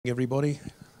Everybody,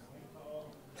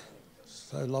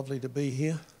 so lovely to be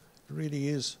here. It really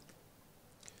is.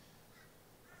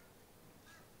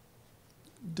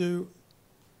 Do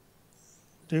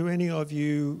any of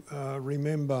you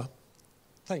remember?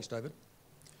 Thanks, David.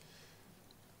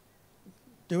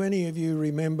 Do any of you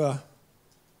remember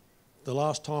the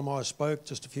last time I spoke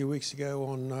just a few weeks ago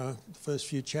on the first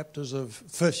few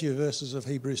verses of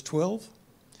Hebrews 12?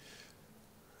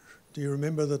 Do you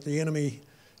remember that the enemy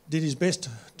did his best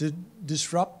to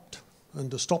disrupt and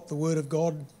to stop the word of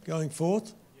God going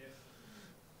forth? Yes.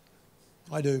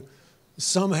 I do.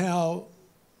 Somehow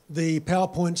the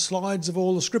PowerPoint slides of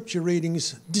all the scripture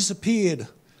readings disappeared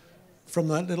from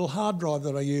that little hard drive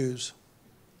that I use.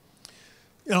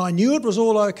 And I knew it was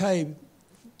all okay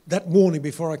that morning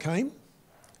before I came,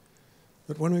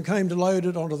 but when we came to load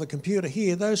it onto the computer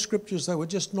here, those scriptures, they were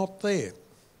just not there.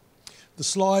 The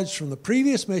slides from the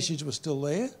previous message were still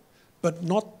there, but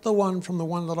not the one from the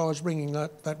one that I was bringing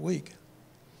that week.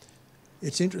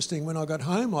 It's interesting, when I got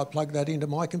home, I plugged that into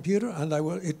my computer and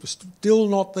it was still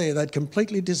not there. They'd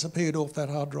completely disappeared off that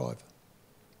hard drive.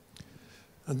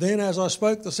 And then as I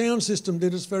spoke, the sound system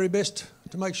did its very best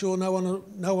to make sure no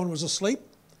one was asleep.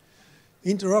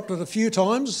 Interrupted a few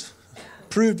times,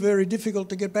 proved very difficult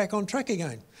to get back on track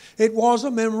again. It was a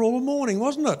memorable morning,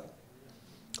 wasn't it?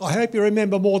 I hope you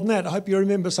remember more than that. I hope you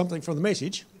remember something from the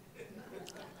message.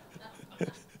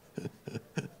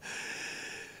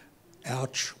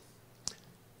 Ouch.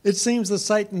 It seems that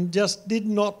Satan just did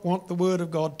not want the word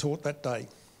of God taught that day.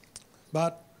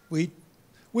 But we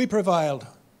prevailed.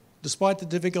 Despite the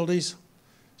difficulties,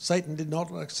 Satan did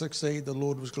not succeed. The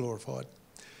Lord was glorified.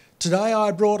 Today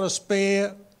I brought a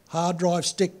spare hard drive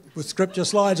stick with scripture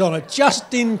slides on it,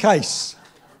 just in case.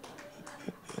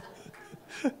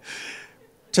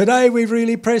 Today we've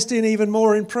really pressed in even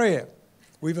more in prayer.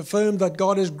 We've affirmed that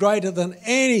God is greater than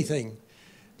anything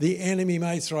the enemy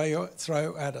may throw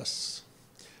at us.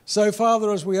 So,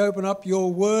 Father, as we open up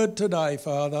your word today,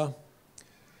 Father,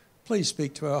 please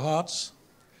speak to our hearts.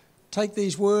 Take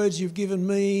these words you've given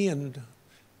me and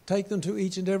take them to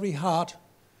each and every heart.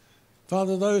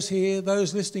 Father, those here,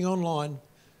 those listening online,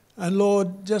 and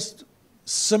Lord, just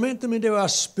cement them into our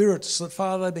spirits that,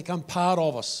 Father, they become part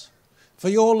of us. For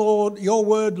your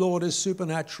word, Lord, is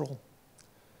supernatural.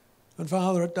 And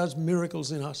Father, it does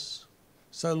miracles in us.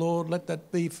 So, Lord, let that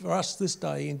be for us this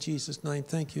day in Jesus' name.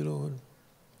 Thank you, Lord.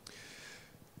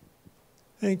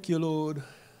 Thank you, Lord.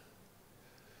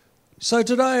 So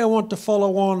today I want to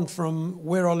follow on from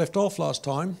where I left off last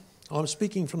time. I'm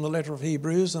speaking from the letter of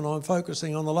Hebrews and I'm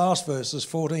focusing on the last verses,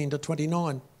 14 to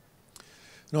 29.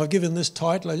 And I've given this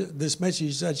title, this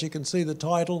message, as you can see the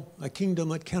title, A Kingdom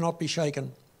That Cannot Be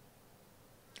Shaken.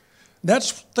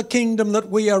 That's the kingdom that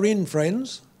we are in,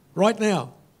 friends, right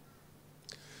now.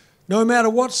 No matter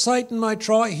what Satan may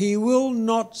try, he will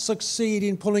not succeed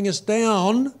in pulling us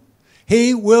down.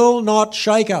 He will not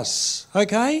shake us,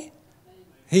 okay?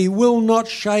 He will not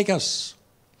shake us.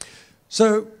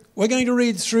 So we're going to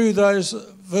read through those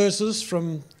verses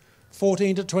from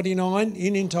 14 to 29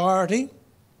 in entirety,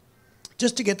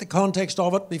 just to get the context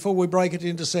of it before we break it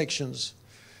into sections.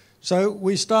 So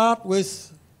we start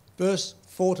with verse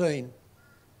 14.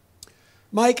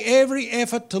 Make every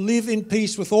effort to live in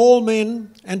peace with all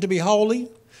men and to be holy.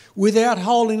 Without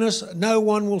holiness, no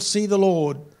one will see the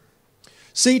Lord.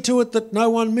 See to it that no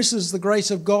one misses the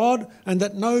grace of God and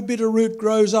that no bitter root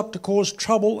grows up to cause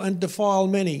trouble and defile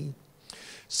many.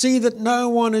 See that no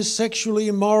one is sexually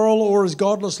immoral or is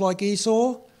godless like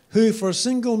Esau, who for a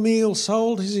single meal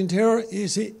sold his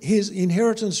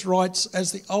inheritance rights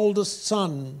as the oldest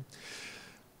son.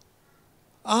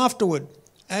 Afterward,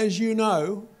 as you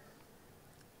know,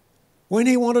 when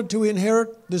he wanted to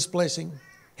inherit this blessing,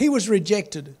 he was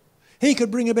rejected. He could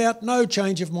bring about no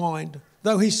change of mind,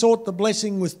 though he sought the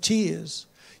blessing with tears.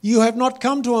 You have not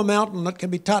come to a mountain that can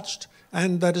be touched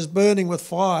and that is burning with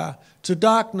fire, to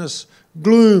darkness,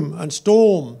 gloom and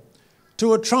storm,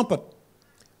 to a trumpet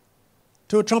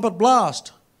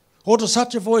blast, or to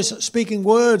such a voice speaking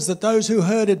words that those who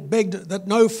heard it begged that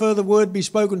no further word be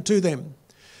spoken to them,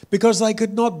 because they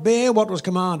could not bear what was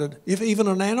commanded. If even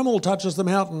an animal touches the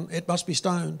mountain, it must be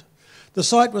stoned. The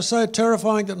sight was so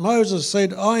terrifying that Moses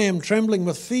said, I am trembling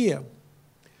with fear.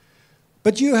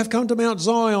 But you have come to Mount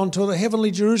Zion, to the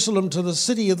heavenly Jerusalem, to the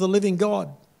city of the living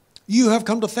God. You have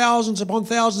come to thousands upon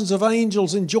thousands of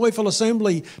angels in joyful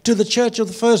assembly, to the church of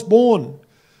the firstborn,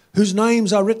 whose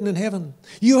names are written in heaven.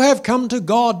 You have come to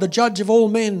God, the judge of all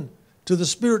men, to the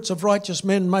spirits of righteous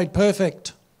men made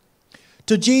perfect,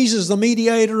 to Jesus, the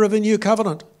mediator of a new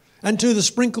covenant, and to the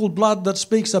sprinkled blood that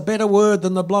speaks a better word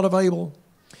than the blood of Abel.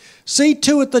 See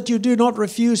to it that you do not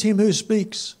refuse him who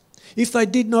speaks. If they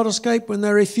did not escape when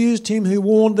they refused him who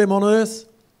warned them on earth,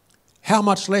 how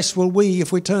much less will we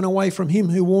if we turn away from him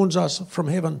who warns us from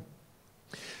heaven?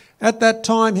 At that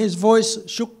time his voice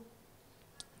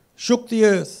shook the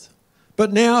earth,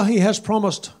 but now he has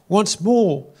promised, once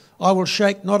more I will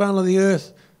shake not only the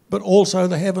earth, but also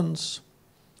the heavens.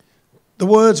 The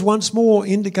words once more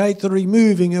indicate the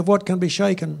removing of what can be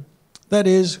shaken, that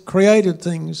is, created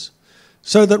things,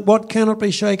 so that what cannot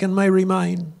be shaken may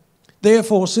remain.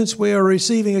 Therefore, since we are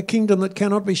receiving a kingdom that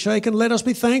cannot be shaken, let us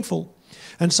be thankful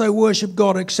and so worship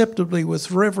God acceptably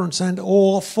with reverence and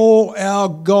awe, for our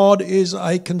God is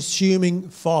a consuming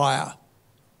fire.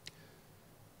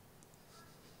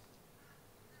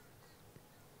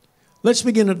 Let's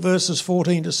begin at verses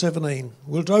 14 to 17.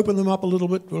 We'll open them up a little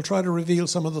bit. We'll try to reveal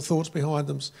some of the thoughts behind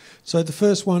them. So the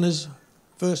first one is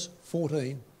verse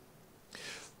 14.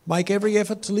 Make every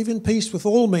effort to live in peace with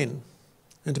all men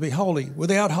and to be holy.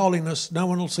 Without holiness, no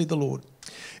one will see the Lord.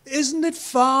 Isn't it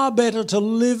far better to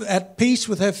live at peace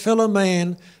with our fellow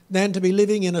man than to be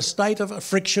living in a state of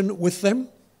friction with them?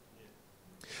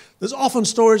 There's often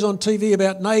stories on TV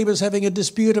about neighbours having a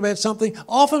dispute about something,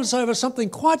 often over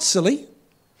something quite silly,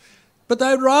 but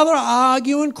they'd rather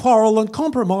argue and quarrel than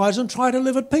compromise and try to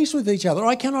live at peace with each other.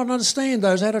 I cannot understand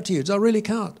those attitudes. I really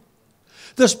can't.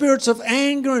 The spirits of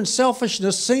anger and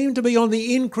selfishness seem to be on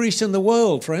the increase in the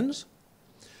world, friends.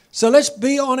 So let's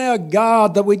be on our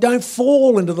guard that we don't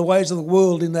fall into the ways of the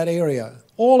world in that area.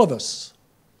 All of us.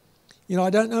 You know, I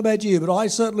don't know about you, but I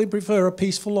certainly prefer a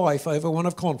peaceful life over one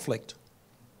of conflict.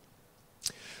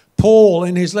 Paul,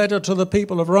 in his letter to the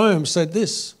people of Rome, said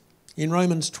this in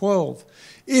Romans 12.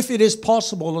 If it is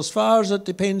possible, as far as it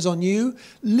depends on you,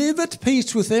 live at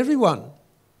peace with everyone.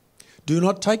 Do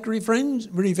not take revenge,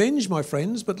 my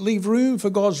friends, but leave room for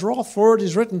God's wrath, for it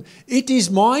is written, it is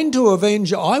mine to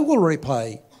avenge, I will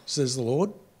repay, says the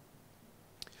Lord.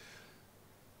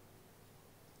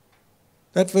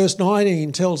 That verse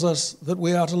 19 tells us that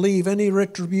we are to leave any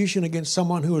retribution against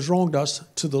someone who has wronged us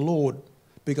to the Lord,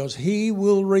 because he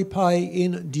will repay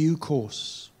in due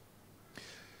course.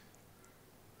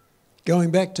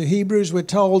 Going back to Hebrews, we're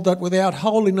told that without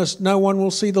holiness, no one will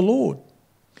see the Lord.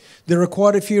 There are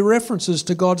quite a few references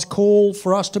to God's call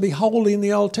for us to be holy in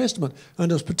the Old Testament,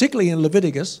 and it's particularly in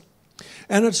Leviticus.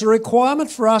 And it's a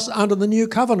requirement for us under the New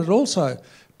Covenant also.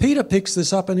 Peter picks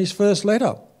this up in his first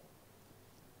letter.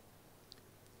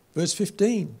 Verse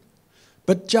 15.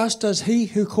 But just as he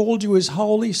who called you is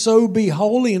holy, so be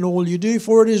holy in all you do,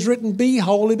 for it is written, be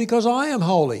holy because I am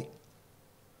holy.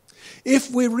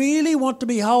 If we really want to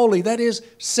be holy, that is,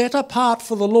 set apart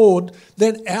for the Lord,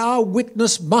 then our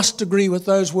witness must agree with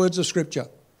those words of Scripture.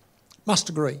 Must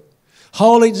agree.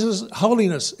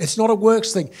 Holiness, it's not a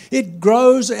works thing. It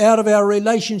grows out of our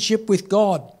relationship with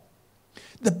God.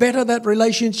 The better that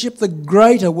relationship, the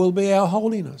greater will be our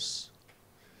holiness.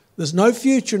 There's no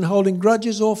future in holding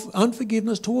grudges or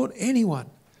unforgiveness toward anyone.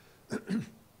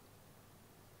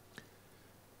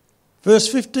 Verse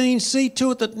 15, see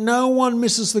to it that no one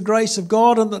misses the grace of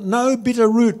God and that no bitter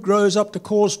root grows up to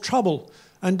cause trouble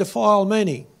and defile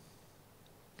many.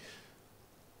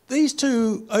 These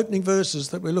two opening verses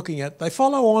that we're looking at, they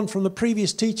follow on from the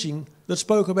previous teaching that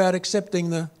spoke about accepting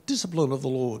the discipline of the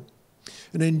Lord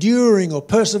and enduring or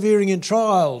persevering in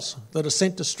trials that are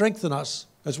sent to strengthen us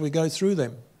as we go through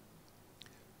them.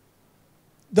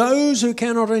 Those who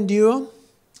cannot endure,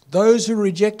 those who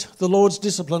reject the Lord's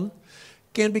discipline,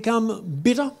 can become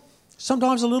bitter,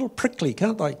 sometimes a little prickly,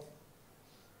 can't they?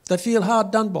 They feel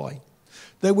hard done by.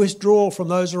 They withdraw from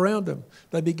those around them.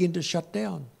 They begin to shut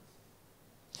down.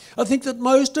 I think that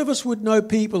most of us would know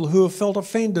people who have felt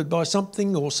offended by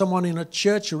something or someone in a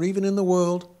church or even in the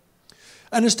world,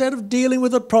 and instead of dealing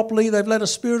with it properly, they've let a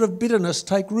spirit of bitterness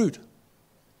take root.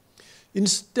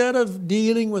 Instead of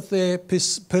dealing with their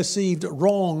perceived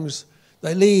wrongs,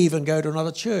 they leave and go to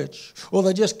another church, or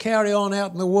they just carry on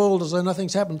out in the world as though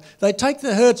nothing's happened. They take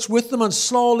the hurts with them, and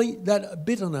slowly that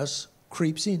bitterness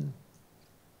creeps in.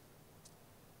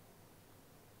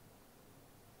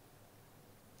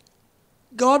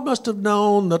 God must have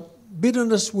known that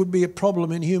bitterness would be a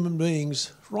problem in human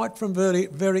beings right from very,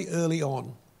 very early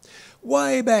on.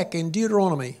 Way back in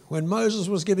Deuteronomy, when Moses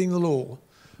was giving the law,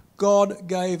 God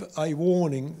gave a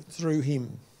warning through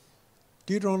him.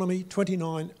 Deuteronomy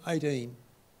 29:18.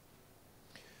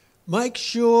 Make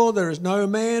sure there is no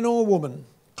man or woman,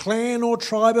 clan or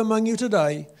tribe among you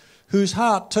today whose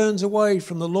heart turns away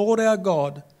from the Lord our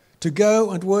God to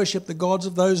go and worship the gods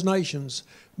of those nations.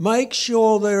 Make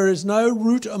sure there is no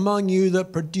root among you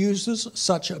that produces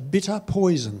such a bitter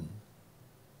poison.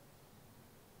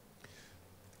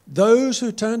 Those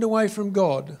who turned away from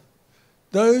God,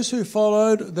 those who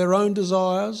followed their own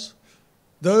desires,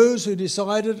 those who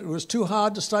decided it was too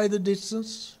hard to stay the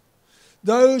distance,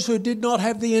 those who did not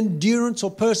have the endurance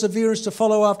or perseverance to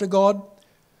follow after God,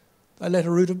 they let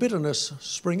a root of bitterness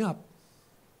spring up.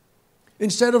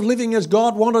 Instead of living as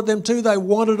God wanted them to, they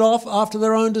wandered off after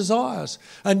their own desires.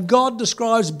 And God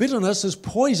describes bitterness as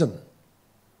poison.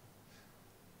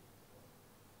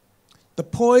 The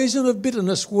poison of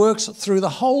bitterness works through the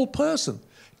whole person,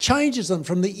 changes them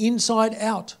from the inside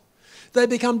out. They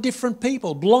become different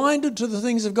people, blinded to the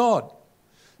things of God.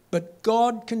 But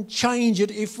God can change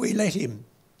it if we let him.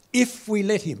 If we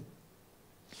let him.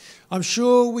 I'm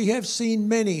sure we have seen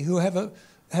many who have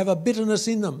a bitterness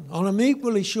in them. And I'm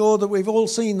equally sure that we've all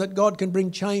seen that God can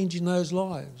bring change in those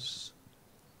lives.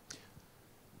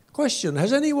 Question,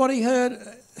 has anybody heard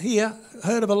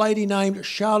of a lady named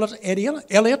Charlotte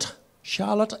Elliott?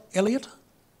 Charlotte Elliott?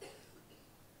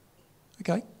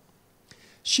 Okay.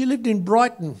 She lived in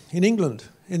Brighton in England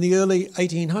in the early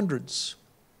 1800s.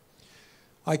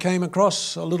 I came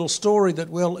across a little story that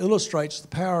well illustrates the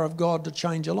power of God to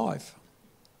change a life.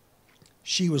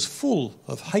 She was full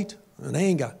of hate and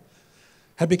anger,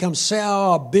 had become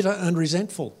sour, bitter and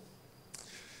resentful.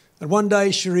 And one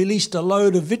day she released a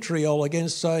load of vitriol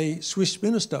against a Swiss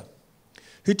minister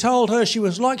who told her she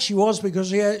was like she was because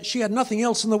she had nothing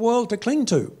else in the world to cling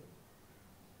to.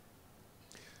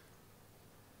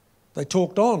 They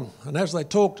talked on, and as they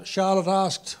talked, Charlotte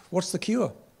asked, "What's the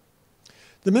cure?"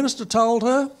 The minister told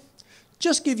her,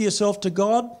 "Just give yourself to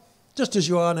God, just as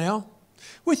you are now,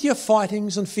 with your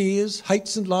fightings and fears,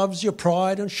 hates and loves, your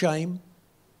pride and shame."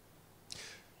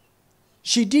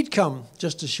 She did come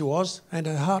just as she was, and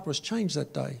her heart was changed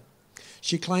that day.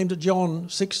 She claimed John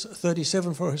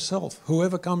 6:37 for herself,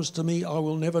 "Whoever comes to me, I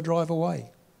will never drive away."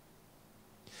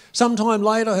 Sometime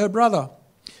later, her brother,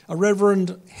 a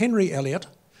Reverend Henry Elliott,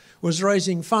 was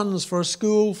raising funds for a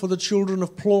school for the children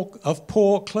of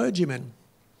poor clergymen.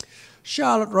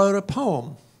 Charlotte wrote a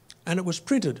poem, and it was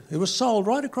printed. It was sold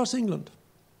right across England.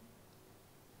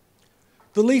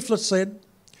 The leaflet said,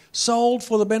 "Sold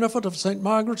for the benefit of St.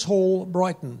 Margaret's Hall,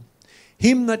 Brighton.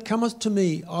 Him that cometh to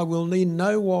me, I will in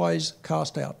no wise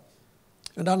cast out."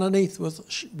 And underneath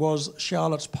was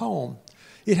Charlotte's poem.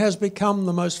 It has become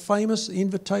the most famous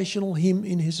invitational hymn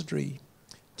in history.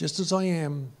 "Just as I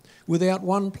am, without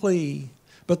one plea,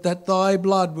 but that thy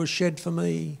blood was shed for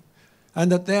me,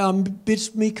 and that thou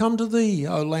bidst me come to thee,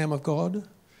 O Lamb of God,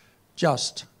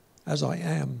 just as I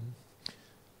am."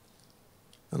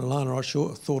 And Alana, I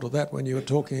sure thought of that when you were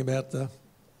talking about the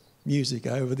music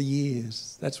over the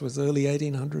years. That was the early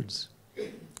 1800s,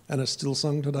 and it's still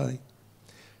sung today.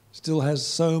 Still has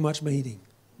so much meaning,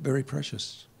 very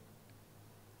precious.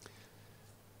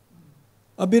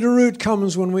 A bitter root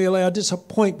comes when we allow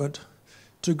disappointment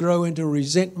to grow into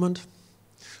resentment,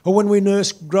 or when we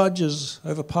nurse grudges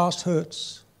over past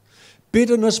hurts.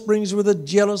 Bitterness brings with it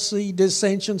jealousy,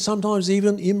 dissension, sometimes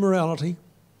even immorality.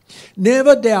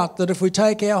 Never doubt that if we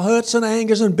take our hurts and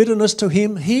angers and bitterness to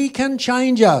him, he can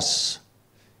change us.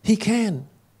 He can.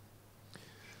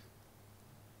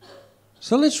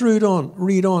 So let's read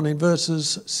on in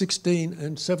verses 16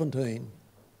 and 17.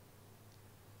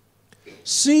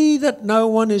 "See that no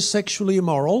one is sexually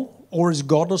immoral or is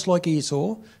godless like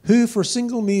Esau, who for a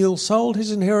single meal sold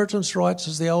his inheritance rights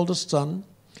as the eldest son.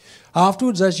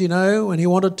 Afterwards, as you know, when he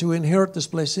wanted to inherit this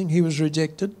blessing, he was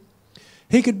rejected.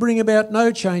 He could bring about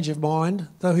no change of mind,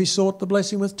 though he sought the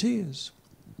blessing with tears."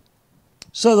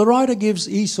 So the writer gives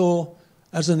Esau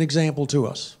as an example to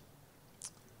us.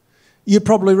 You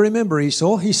probably remember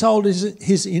Esau. He sold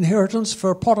his inheritance for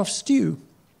a pot of stew.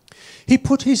 He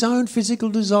put his own physical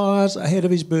desires ahead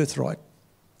of his birthright.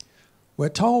 We're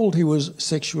told he was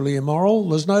sexually immoral.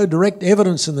 There's no direct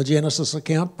evidence in the Genesis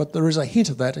account, but there is a hint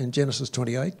of that in Genesis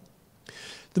 28.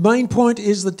 The main point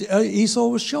is that Esau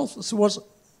was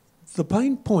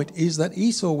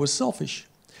selfish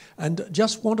and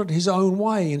just wanted his own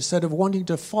way instead of wanting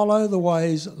to follow the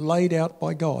ways laid out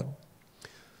by God.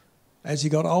 As he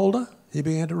got older, he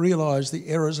began to realise the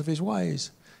errors of his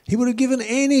ways. He would have given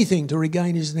anything to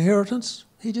regain his inheritance.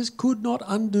 He just could not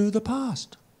undo the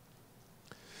past.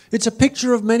 It's a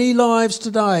picture of many lives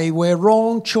today where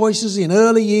wrong choices in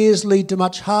early years lead to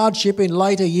much hardship in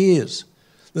later years.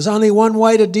 There's only one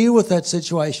way to deal with that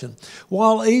situation.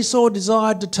 While Esau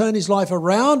desired to turn his life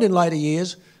around in later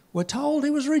years, we're told he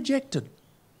was rejected.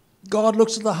 God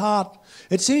looks at the heart.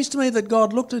 It seems to me that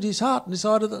God looked at his heart and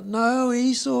decided that no,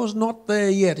 Esau's not there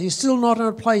yet. He's still not in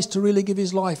a place to really give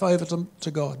his life over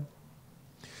to God.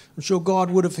 I'm sure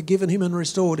God would have forgiven him and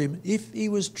restored him if he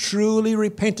was truly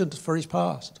repentant for his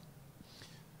past.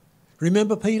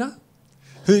 Remember Peter,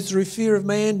 who through fear of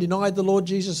man denied the Lord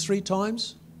Jesus 3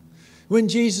 times? When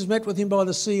Jesus met with him by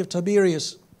the Sea of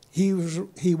Tiberias, he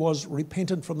was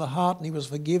repentant from the heart, and he was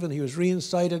forgiven, he was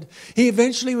reinstated. He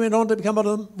eventually went on to become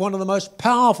one of the most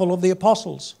powerful of the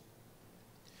apostles.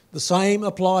 The same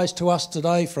applies to us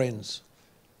today, friends.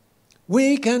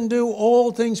 We can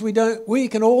all do things we don't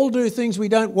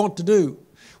want to do.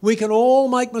 We can all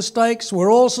make mistakes.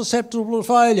 We're all susceptible to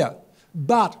failure.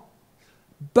 But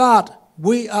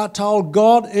we are told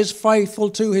God is faithful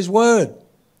to his word.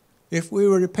 If we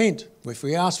repent, if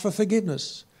we ask for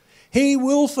forgiveness, he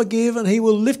will forgive and he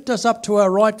will lift us up to our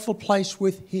rightful place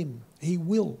with him. He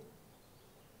will.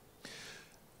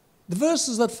 The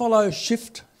verses that follow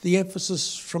shift the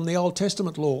emphasis from the Old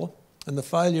Testament law and the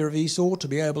failure of Esau to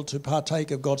be able to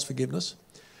partake of God's forgiveness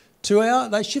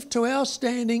they shift to our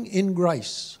standing in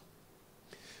grace.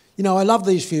 You know, I love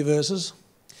these few verses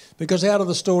because out of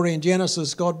the story in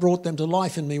Genesis, God brought them to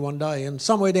life in me one day, and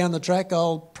somewhere down the track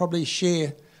I'll probably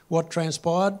share what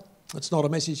transpired. It's not a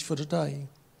message for today.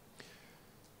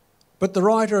 But the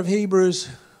writer of Hebrews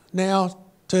now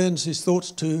turns his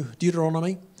thoughts to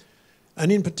Deuteronomy,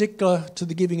 and in particular to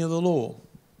the giving of the law.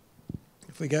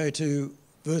 If we go to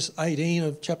verse 18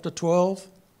 of chapter 12,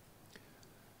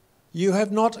 you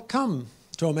have not come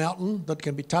to a mountain that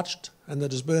can be touched and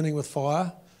that is burning with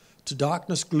fire, to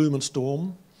darkness, gloom and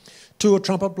storm, to a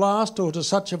trumpet blast, or to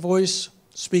such a voice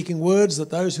speaking words that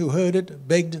those who heard it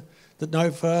begged that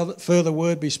no further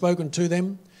word be spoken to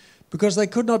them, because they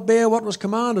could not bear what was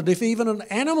commanded. If even an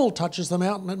animal touches the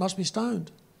mountain, it must be stoned.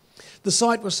 The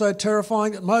sight was so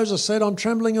terrifying that Moses said, I'm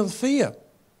trembling with fear.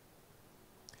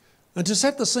 And to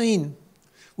set the scene,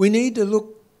 we need to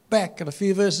look back at a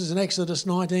few verses in Exodus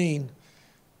 19,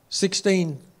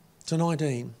 16 to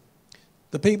 19.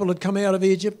 The people had come out of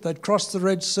Egypt, they'd crossed the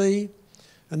Red Sea,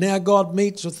 and now God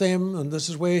meets with them, and this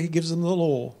is where he gives them the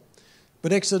law.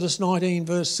 But Exodus 19,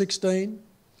 verse 16,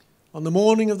 on the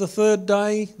morning of the third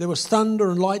day, there was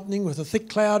thunder and lightning with a thick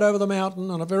cloud over the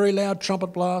mountain and a very loud trumpet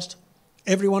blast.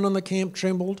 Everyone in the camp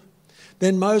trembled.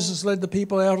 Then Moses led the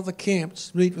people out of the camp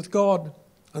to meet with God,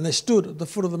 and they stood at the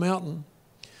foot of the mountain.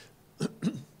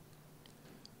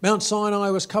 Mount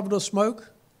Sinai was covered with smoke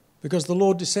because the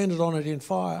Lord descended on it in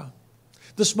fire.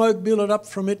 The smoke billowed up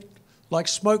from it like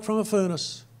smoke from a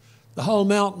furnace. The whole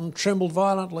mountain trembled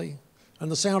violently,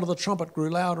 and the sound of the trumpet grew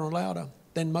louder and louder.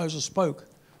 Then Moses spoke,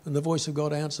 and the voice of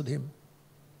God answered him.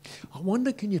 I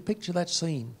wonder, can you picture that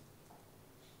scene?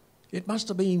 It must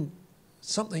have been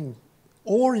something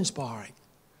awe-inspiring.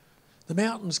 The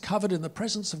mountain's covered in the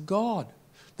presence of God.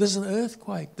 There's an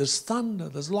earthquake, there's thunder,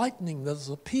 there's lightning, there's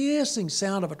a piercing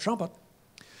sound of a trumpet.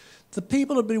 The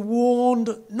people had been warned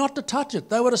not to touch it.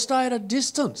 They were to stay at a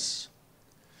distance.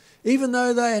 Even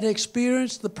though they had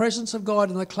experienced the presence of God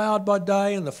in the cloud by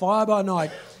day and the fire by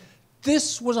night,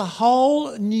 this was a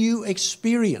whole new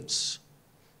experience.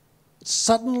 It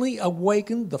suddenly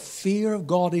awakened the fear of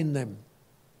God in them.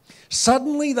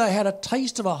 Suddenly they had a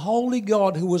taste of a holy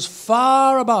God who was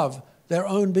far above their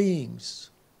own beings.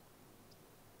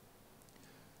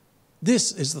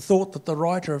 This is the thought that the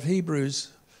writer of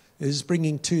Hebrews is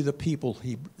bringing to the people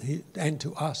and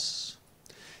to us.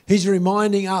 He's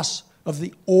reminding us of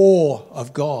the awe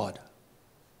of God.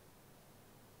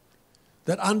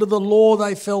 That under the law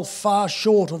they fell far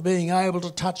short of being able to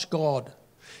touch God.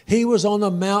 He was on the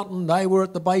mountain, they were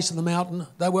at the base of the mountain,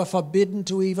 they were forbidden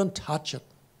to even touch it.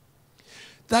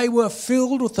 They were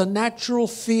filled with the natural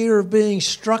fear of being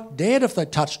struck dead if they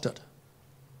touched it.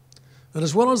 And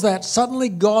as well as that, suddenly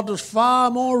God was far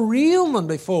more real than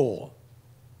before.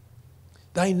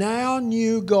 They now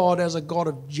knew God as a God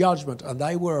of judgment, and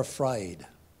they were afraid.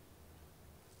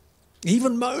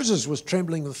 Even Moses was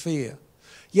trembling with fear.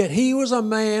 Yet he was a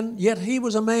man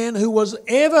who was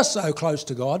ever so close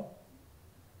to God.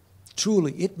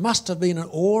 Truly, it must have been an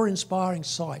awe-inspiring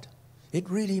sight. It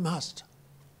really must.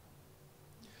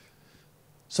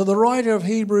 So the writer of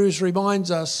Hebrews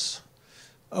reminds us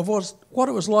of what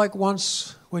it was like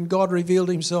once when God revealed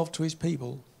himself to his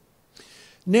people.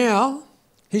 Now,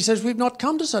 he says, we've not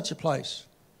come to such a place.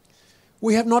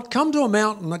 We have not come to a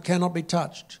mountain that cannot be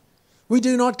touched. We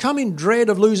do not come in dread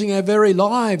of losing our very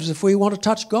lives if we want to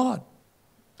touch God.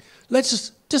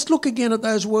 Let's just look again at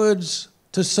those words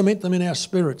to cement them in our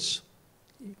spirits.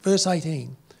 Verse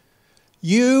 18.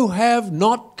 You have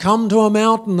not come to a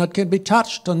mountain that can be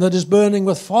touched and that is burning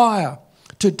with fire,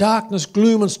 to darkness,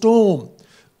 gloom and storm,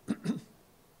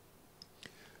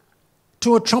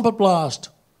 to a trumpet blast,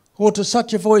 or to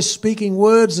such a voice speaking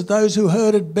words that those who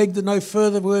heard it begged that no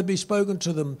further word be spoken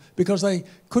to them, because they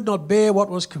could not bear what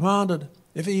was commanded.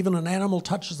 If even an animal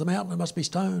touches the mountain, it must be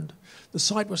stoned. The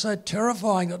sight was so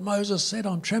terrifying that Moses said,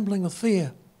 I'm trembling with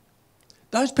fear.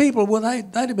 Those people,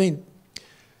 they'd have been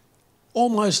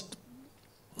almost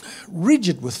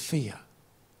rigid with fear.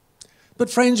 But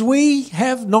friends, we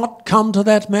have not come to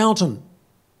that mountain.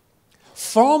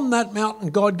 From that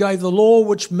mountain, God gave the law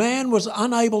which man was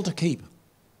unable to keep.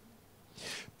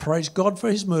 Praise God for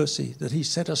his mercy that he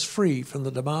set us free from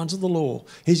the demands of the law.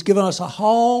 He's given us a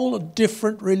whole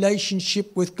different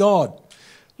relationship with God.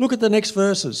 Look at the next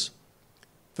verses.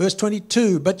 Verse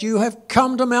 22, but you have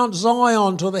come to Mount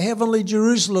Zion, to the heavenly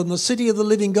Jerusalem, the city of the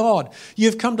living God.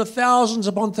 You've come to thousands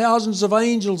upon thousands of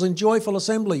angels in joyful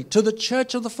assembly, to the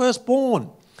church of the firstborn,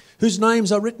 whose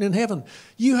names are written in heaven.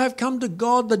 You have come to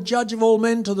God, the judge of all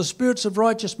men, to the spirits of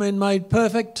righteous men made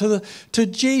perfect, to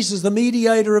Jesus, the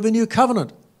mediator of a new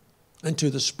covenant, and to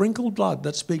the sprinkled blood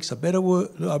that speaks a better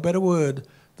word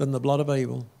than the blood of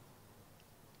Abel.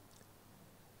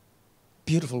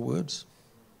 Beautiful words.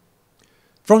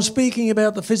 From speaking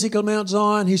about the physical Mount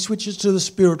Zion, he switches to the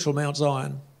spiritual Mount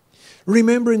Zion.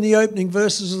 Remember in the opening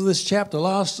verses of this chapter,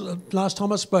 last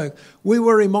time I spoke, we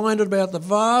were reminded about the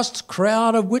vast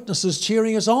crowd of witnesses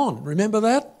cheering us on. Remember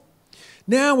that?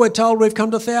 Now we're told we've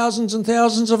come to thousands and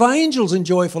thousands of angels in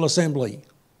joyful assembly.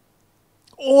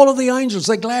 All of the angels,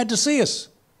 they're glad to see us.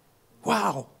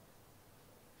 Wow.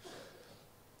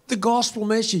 The gospel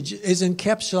message is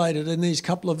encapsulated in these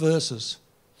couple of verses.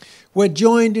 We're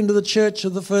joined into the church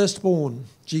of the firstborn,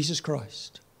 Jesus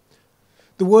Christ.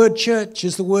 The word church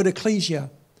is the word ecclesia,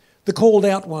 the called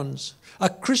out ones, a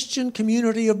Christian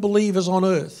community of believers on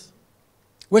earth.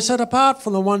 We're set apart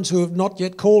from the ones who have not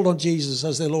yet called on Jesus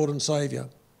as their Lord and Saviour.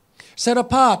 Set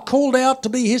apart, called out to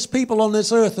be his people on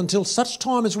this earth until such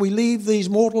time as we leave these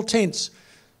mortal tents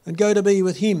and go to be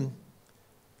with him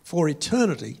for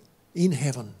eternity in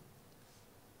heaven.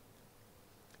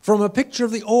 From a picture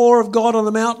of the awe of God on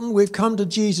the mountain, we've come to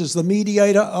Jesus, the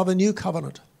mediator of a new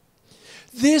covenant.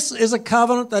 This is a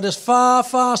covenant that is far,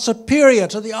 far superior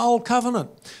to the old covenant.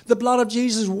 The blood of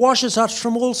Jesus washes us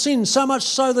from all sin, so much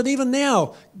so that even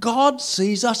now God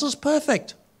sees us as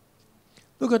perfect.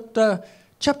 Look at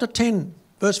chapter 10,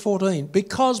 verse 14.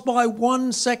 Because by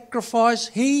one sacrifice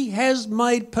he has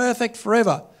made perfect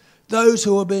forever those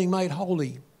who are being made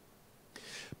holy.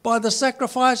 By the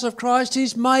sacrifice of Christ,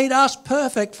 he's made us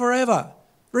perfect forever.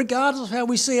 Regardless of how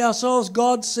we see ourselves,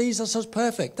 God sees us as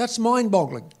perfect. That's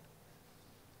mind-boggling.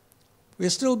 We're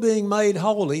still being made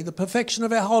holy. The perfection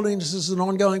of our holiness is an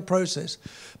ongoing process.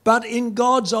 But in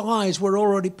God's eyes, we're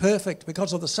already perfect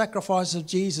because of the sacrifice of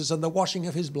Jesus and the washing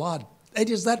of his blood. It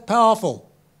is that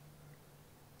powerful.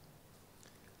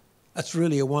 That's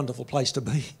really a wonderful place to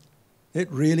be. It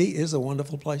really is a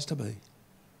wonderful place to be.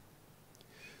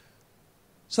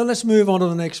 So let's move on to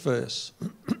the next verse.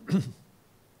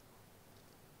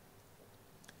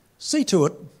 See to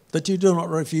it that you do not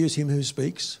refuse him who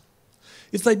speaks.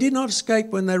 If they did not escape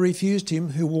when they refused him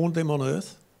who warned them on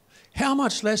earth, how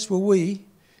much less will we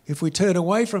if we turn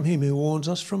away from him who warns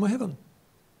us from heaven?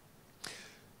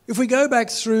 If we go back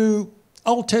through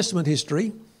Old Testament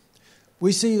history,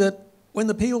 we see that when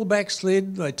the people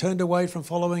backslid, they turned away from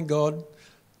following God,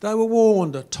 they were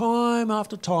warned time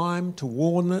after time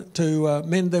to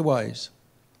mend their ways.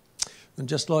 And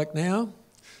just like now,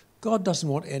 God doesn't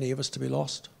want any of us to be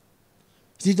lost.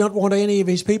 He did not want any of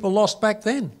his people lost back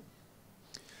then.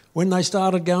 When they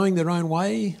started going their own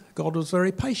way, God was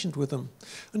very patient with them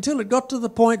until it got to the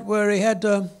point where he had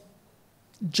to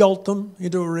jolt them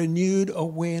into a renewed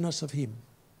awareness of him.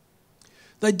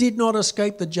 They did not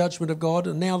escape the judgment of God,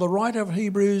 and now the writer of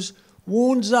Hebrews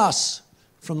warns us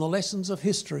from the lessons of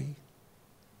history.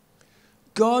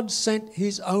 God sent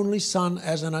his only Son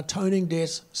as an atoning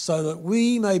death so that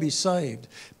we may be saved.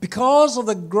 Because of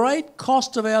the great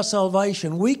cost of our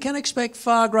salvation, we can expect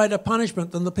far greater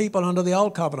punishment than the people under the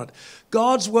old covenant.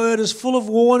 God's word is full of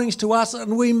warnings to us,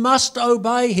 and we must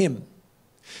obey him.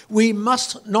 We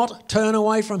must not turn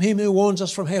away from him who warns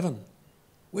us from heaven.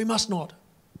 We must not.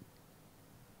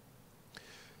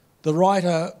 The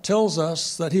writer tells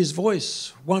us that his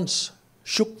voice once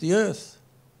shook the earth.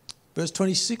 Verse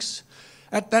 26,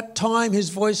 at that time his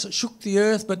voice shook the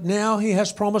earth, but now he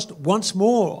has promised once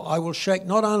more, I will shake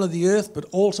not only the earth, but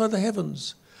also the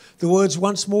heavens. The words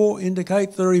once more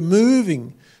indicate the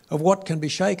removing of what can be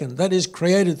shaken, that is,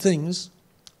 created things,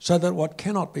 so that what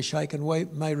cannot be shaken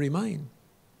may remain.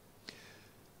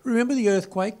 Remember the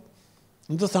earthquake,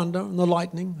 and the thunder, and the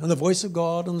lightning, and the voice of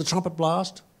God, and the trumpet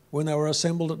blast when they were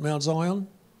assembled at Mount Zion?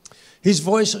 His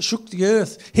voice shook the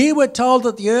earth. Here we're told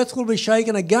that the earth will be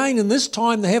shaken again, and this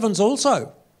time the heavens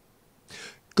also.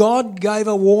 God gave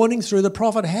a warning through the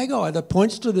prophet Haggai that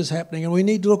points to this happening, and we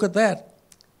need to look at that.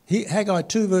 Haggai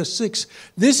 2 verse 6,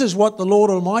 this is what the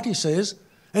Lord Almighty says,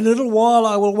 in a little while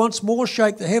I will once more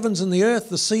shake the heavens and the earth,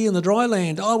 the sea and the dry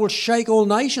land. I will shake all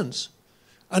nations,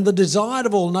 and the desired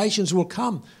of all nations will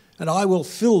come, and I will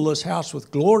fill this house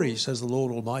with glory, says the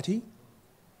Lord Almighty.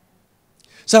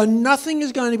 So nothing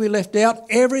is going to be left out.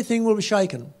 Everything will be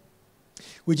shaken.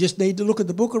 We just need to look at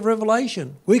the book of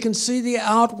Revelation. We can see the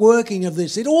outworking of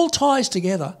this. It all ties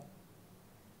together.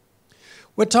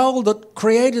 We're told that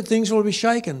created things will be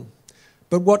shaken,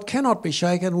 but what cannot be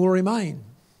shaken will remain.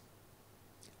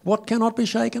 What cannot be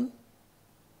shaken?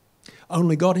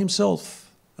 Only God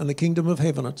himself and the kingdom of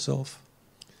heaven itself.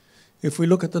 If we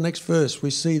look at the next verse, we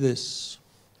see this.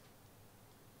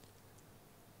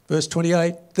 Verse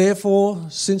 28, therefore,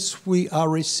 since we are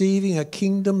receiving a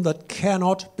kingdom that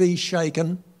cannot be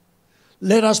shaken,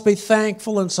 let us be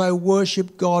thankful and so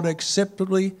worship God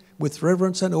acceptably with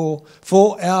reverence and awe,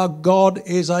 for our God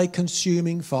is a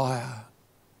consuming fire.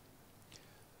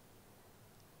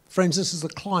 Friends, this is the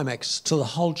climax to the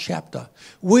whole chapter.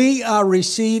 We are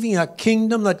receiving a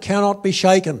kingdom that cannot be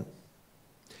shaken.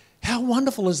 How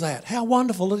wonderful is that? How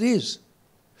wonderful it is.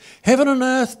 Heaven and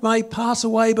earth may pass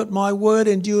away, but my word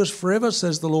endures forever,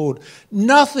 says the Lord.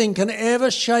 Nothing can ever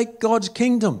shake God's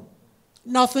kingdom.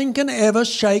 Nothing can ever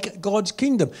shake God's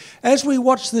kingdom. As we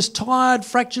watch this tired,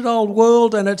 fractured old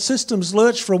world and its systems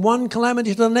lurch from one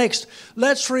calamity to the next,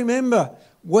 let's remember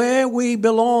where we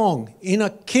belong, in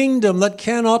a kingdom that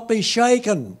cannot be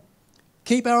shaken.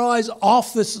 Keep our eyes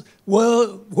off this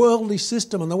worldly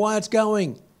system and the way it's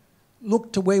going.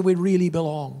 Look to where we really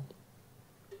belong.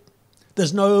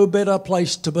 There's no better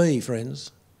place to be,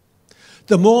 friends.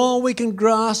 The more we can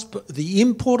grasp the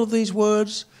import of these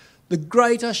words, the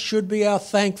greater should be our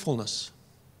thankfulness.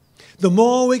 The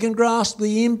more we can grasp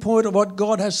the import of what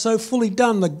God has so fully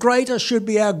done, the greater should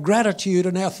be our gratitude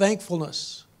and our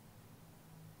thankfulness.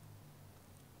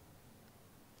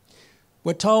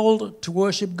 We're told to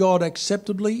worship God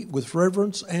acceptably with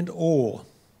reverence and awe.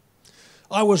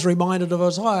 I was reminded of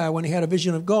Isaiah when he had a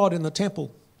vision of God in the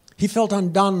temple. He felt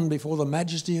undone before the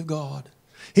majesty of God.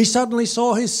 He suddenly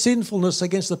saw his sinfulness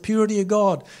against the purity of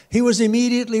God. He was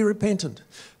immediately repentant.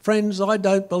 Friends, I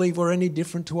don't believe we're any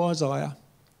different to Isaiah.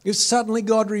 If suddenly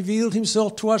God revealed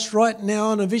himself to us right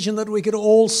now in a vision that we could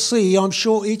all see, I'm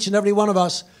sure each and every one of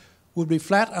us would be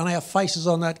flat on our faces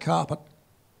on that carpet.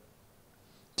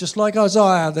 Just like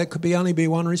Isaiah, there could only be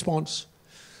one response,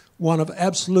 one of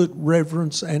absolute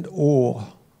reverence and awe.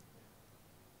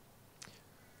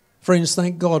 Friends,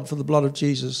 thank God for the blood of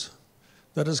Jesus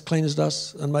that has cleansed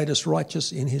us and made us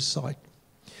righteous in his sight.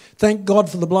 Thank God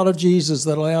for the blood of Jesus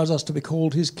that allows us to be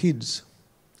called his kids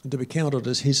and to be counted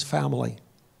as his family.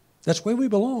 That's where we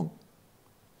belong.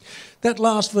 That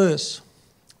last verse,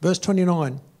 verse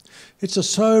 29, it's a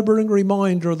sobering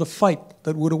reminder of the fate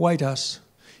that would await us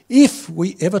if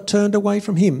we ever turned away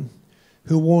from him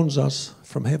who warns us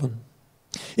from heaven.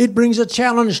 It brings a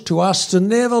challenge to us to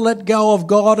never let go of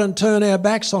God and turn our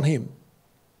backs on him.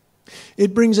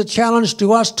 It brings a challenge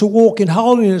to us to walk in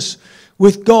holiness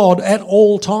with God at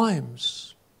all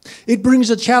times. It brings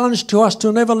a challenge to us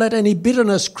to never let any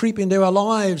bitterness creep into our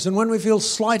lives, and when we feel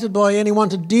slighted by anyone,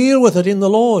 to deal with it in the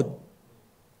Lord.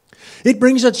 It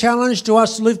brings a challenge to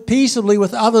us to live peaceably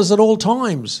with others at all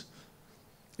times.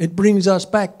 It brings us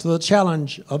back to the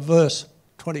challenge of verse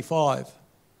 25.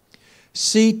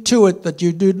 See to it that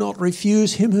you do not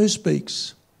refuse him who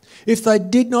speaks. If they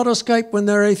did not escape when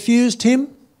they refused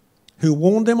him who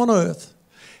warned them on earth,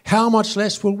 how much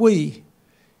less will we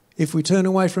if we turn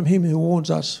away from him who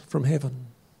warns us from heaven?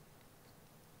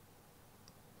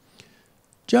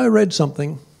 Jo read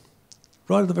something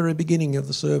right at the very beginning of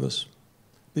the service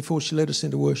before she led us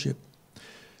into worship.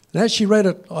 And as she read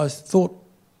it, I thought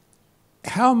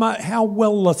how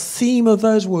well the theme of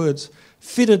those words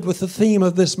fitted with the theme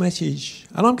of this message.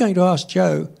 And I'm going to ask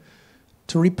Jo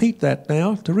to repeat that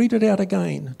now, to read it out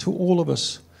again to all of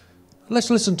us. Let's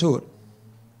listen to it.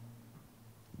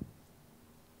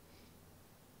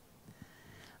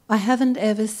 I haven't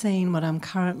ever seen what I'm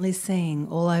currently seeing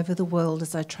all over the world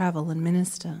as I travel and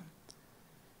minister.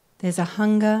 There's a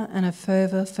hunger and a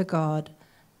fervour for God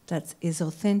that is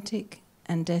authentic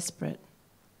and desperate.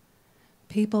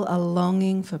 People are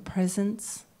longing for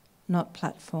presence, not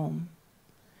platform.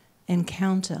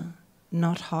 Encounter,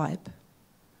 not hype.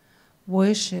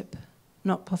 Worship,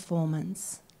 not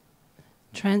performance.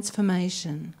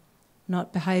 Transformation,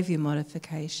 not behaviour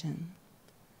modification.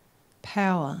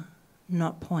 Power,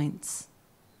 not points.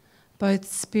 Both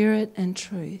spirit and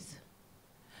truth.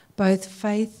 Both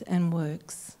faith and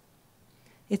works.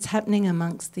 It's happening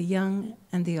amongst the young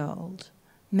and the old,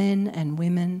 men and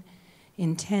women,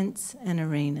 in tents and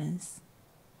arenas.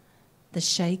 The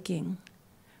shaking,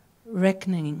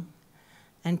 reckoning,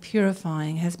 and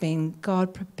purifying has been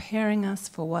God preparing us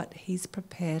for what he's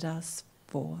prepared us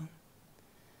for.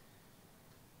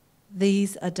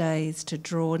 These are days to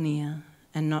draw near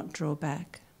and not draw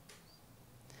back,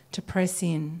 to press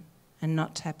in and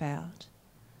not tap out,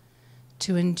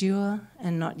 to endure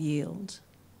and not yield,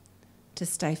 to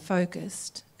stay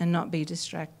focused and not be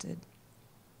distracted.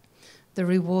 The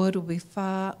reward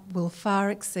will far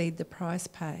exceed the price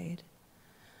paid.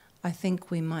 I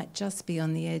think we might just be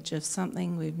on the edge of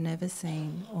something we've never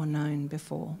seen or known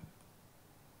before.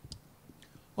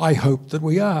 I hope that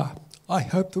we are. I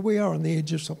hope that we are on the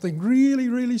edge of something really,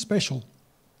 really special.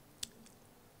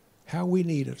 How we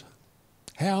need it.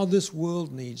 How this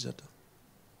world needs it.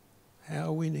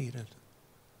 How we need it.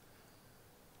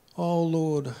 Oh,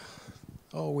 Lord,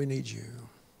 oh, we need you.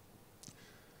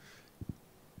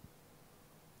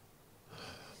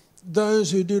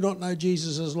 Those who do not know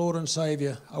Jesus as Lord and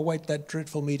Saviour await that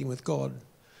dreadful meeting with God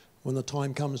when the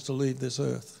time comes to leave this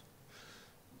earth.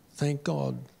 Thank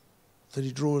God that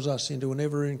he draws us into an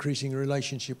ever-increasing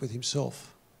relationship with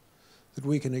himself, that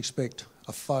we can expect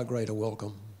a far greater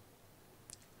welcome.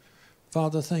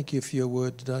 Father, thank you for your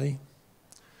word today.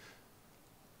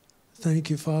 Thank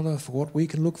you, Father, for what we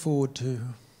can look forward to.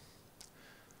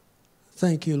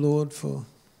 Thank you, Lord, for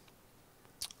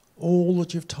all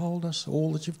that you've told us,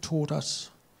 all that you've taught us,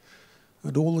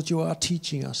 and all that you are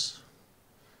teaching us.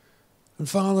 And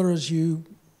Father, as you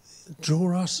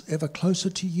draw us ever closer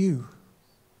to you,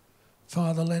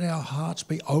 Father, let our hearts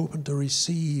be open to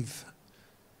receive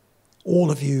all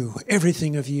of you,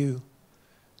 everything of you.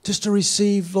 Just to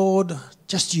receive, Lord,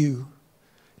 just you.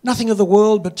 Nothing of the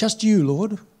world, but just you,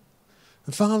 Lord.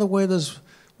 And Father, where there's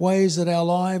ways that our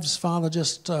lives, Father,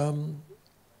 just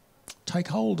take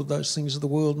hold of those things of the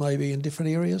world maybe in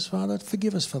different areas, Father,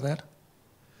 forgive us for that.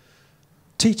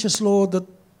 Teach us, Lord, that,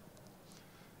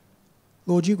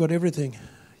 Lord, you've got everything.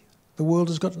 The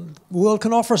world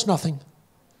can offer us nothing.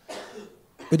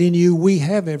 But in you, we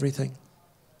have everything.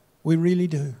 We really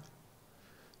do.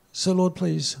 So, Lord,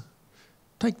 please,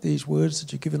 take these words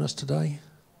that you've given us today.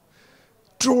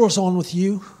 Draw us on with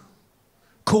you.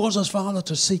 Cause us, Father,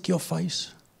 to seek your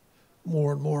face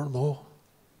more and more and more.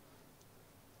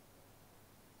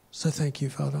 So thank you,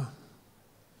 Father.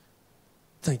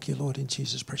 Thank you, Lord, in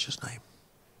Jesus' precious name.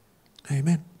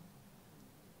 Amen.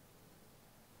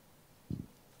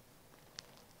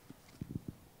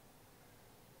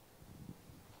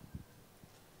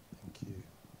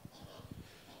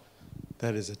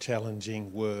 That is a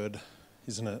challenging word,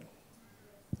 isn't it?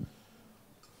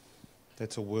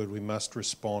 That's a word we must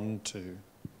respond to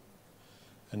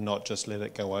and not just let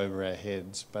it go over our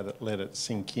heads, but let it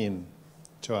sink in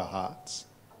to our hearts.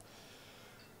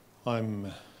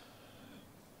 I'm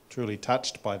truly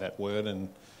touched by that word, and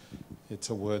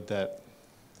it's a word that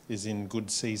is in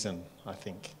good season, I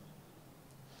think.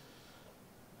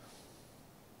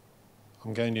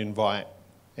 I'm going to invite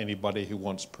anybody who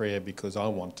wants prayer, because I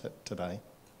want it today.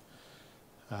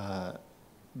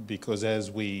 Because as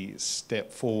we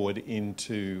step forward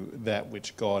into that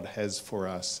which God has for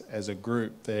us as a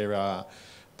group, there are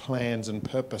plans and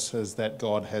purposes that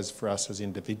God has for us as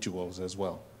individuals as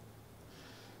well.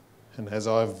 And as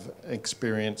I've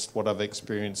experienced what I've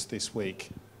experienced this week,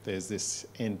 there's this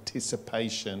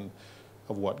anticipation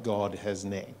of what God has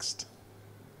next.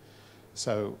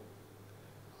 So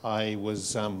I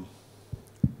was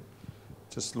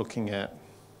just looking at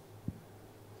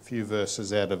a few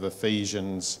verses out of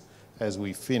Ephesians as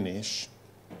we finish.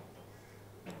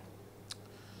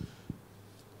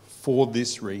 For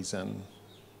this reason,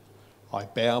 I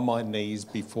bow my knees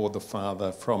before the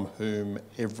Father, from whom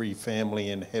every family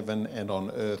in heaven and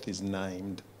on earth is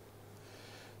named,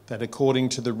 that according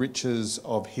to the riches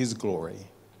of his glory,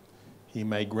 he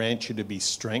may grant you to be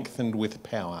strengthened with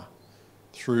power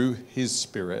through his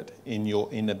Spirit in your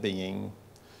inner being,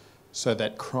 so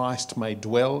that Christ may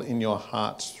dwell in your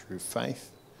hearts through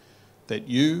faith, that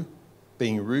you,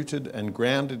 being rooted and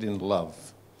grounded in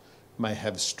love, may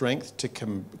have strength to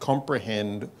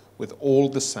comprehend with all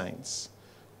the saints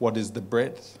what is the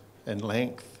breadth and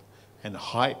length and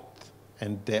height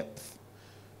and depth,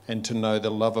 and to know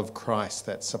the love of Christ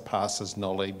that surpasses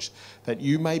knowledge, that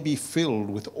you may be filled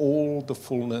with all the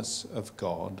fullness of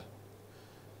God.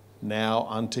 Now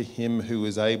unto him who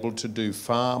is able to do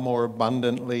far more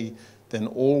abundantly than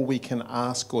all we can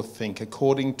ask or think,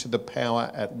 according to the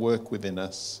power at work within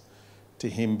us, to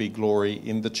him be glory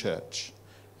in the church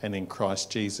and in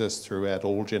Christ Jesus throughout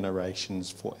all generations,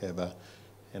 forever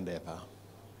and ever.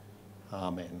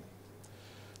 Amen.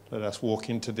 Let us walk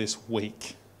into this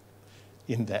week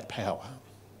in that power,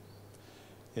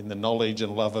 in the knowledge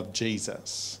and love of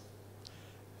Jesus,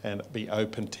 and be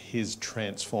open to his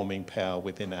transforming power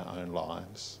within our own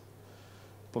lives.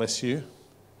 Bless you.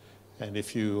 And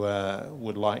if you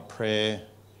would like prayer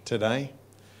today,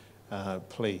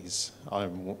 please,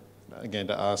 I'm going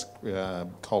to ask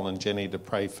Col and Jenny to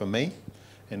pray for me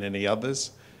and any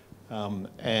others.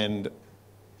 And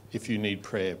if you need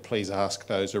prayer, please ask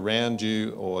those around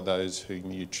you or those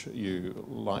whom you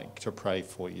like to pray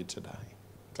for you today.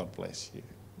 God bless you.